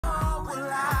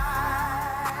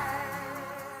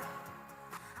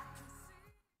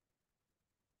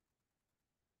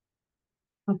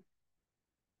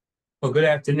Well, good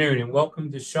afternoon and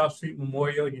welcome to Shaw Street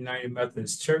Memorial United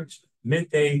Methodist Church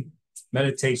Midday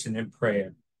Meditation and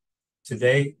Prayer.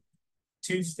 Today,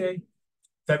 Tuesday,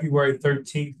 February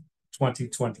 13th,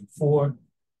 2024.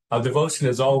 Our devotion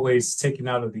is always taken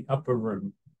out of the upper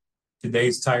room.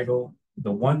 Today's title,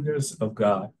 The Wonders of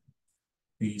God.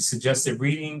 The suggested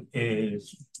reading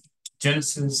is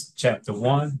Genesis chapter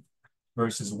 1,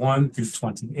 verses 1 through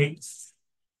 28.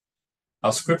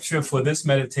 Our scripture for this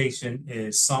meditation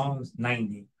is Psalms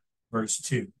 90, verse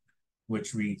 2,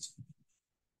 which reads,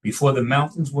 Before the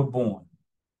mountains were born,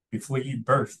 before you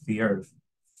birthed the earth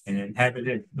and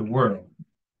inhabited the world,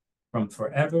 from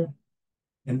forever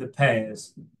in the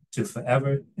past to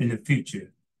forever in the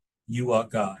future, you are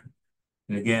God.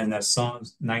 And again, that's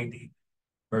Psalms 90,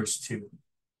 verse 2.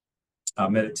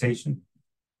 Our meditation.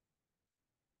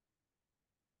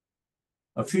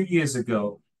 A few years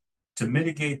ago, to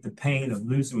mitigate the pain of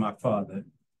losing my father,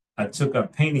 I took a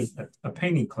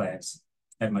painting class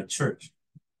at my church.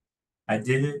 I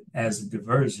did it as a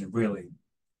diversion, really,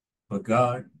 but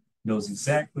God knows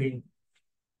exactly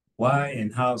why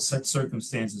and how such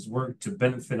circumstances work to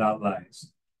benefit our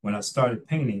lives. When I started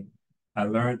painting, I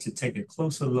learned to take a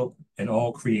closer look at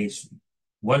all creation.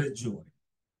 What a joy.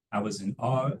 I was in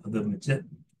awe of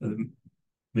the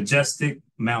majestic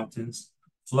mountains,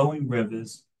 flowing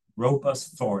rivers,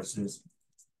 robust forests.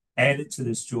 Added to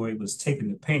this joy was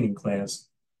taking the painting class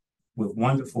with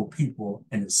wonderful people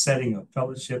in a setting of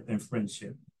fellowship and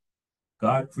friendship.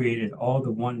 God created all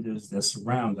the wonders that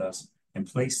surround us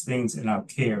and placed things in our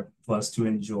care for us to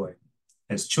enjoy.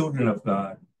 As children of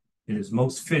God, it is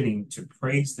most fitting to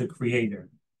praise the Creator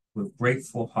with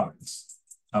grateful hearts.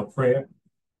 Our prayer,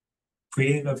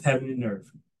 Creator of heaven and earth,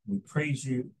 we praise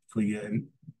you for your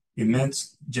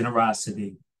immense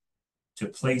generosity to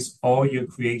place all your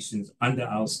creations under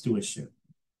our stewardship.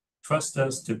 Trust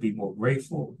us to be more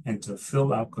grateful and to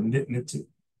fill our commitment to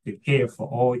care for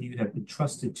all you have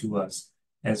entrusted to us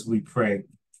as we pray,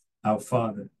 Our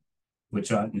Father,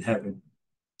 which art in heaven,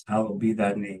 hallowed be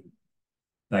thy name.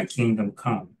 Thy kingdom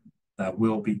come, thy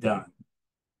will be done,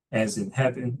 as in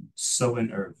heaven, so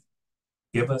in earth.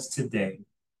 Give us today,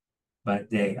 by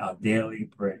day, our daily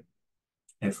bread,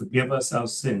 and forgive us our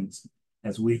sins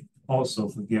as we also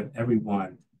forgive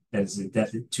everyone that is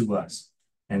indebted to us.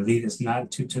 And lead us not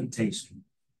into temptation,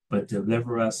 but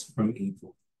deliver us from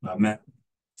evil. Amen.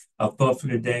 Our thought for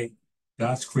today,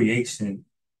 God's creation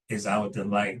is our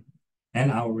delight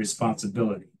and our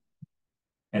responsibility.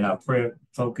 And our prayer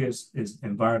focus is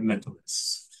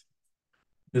environmentalists.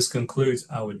 This concludes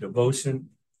our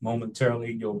devotion.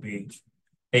 Momentarily, you'll be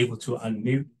able to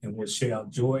unmute and we'll share our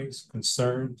joys,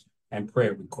 concerns, and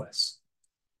prayer requests.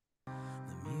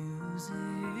 The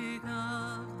music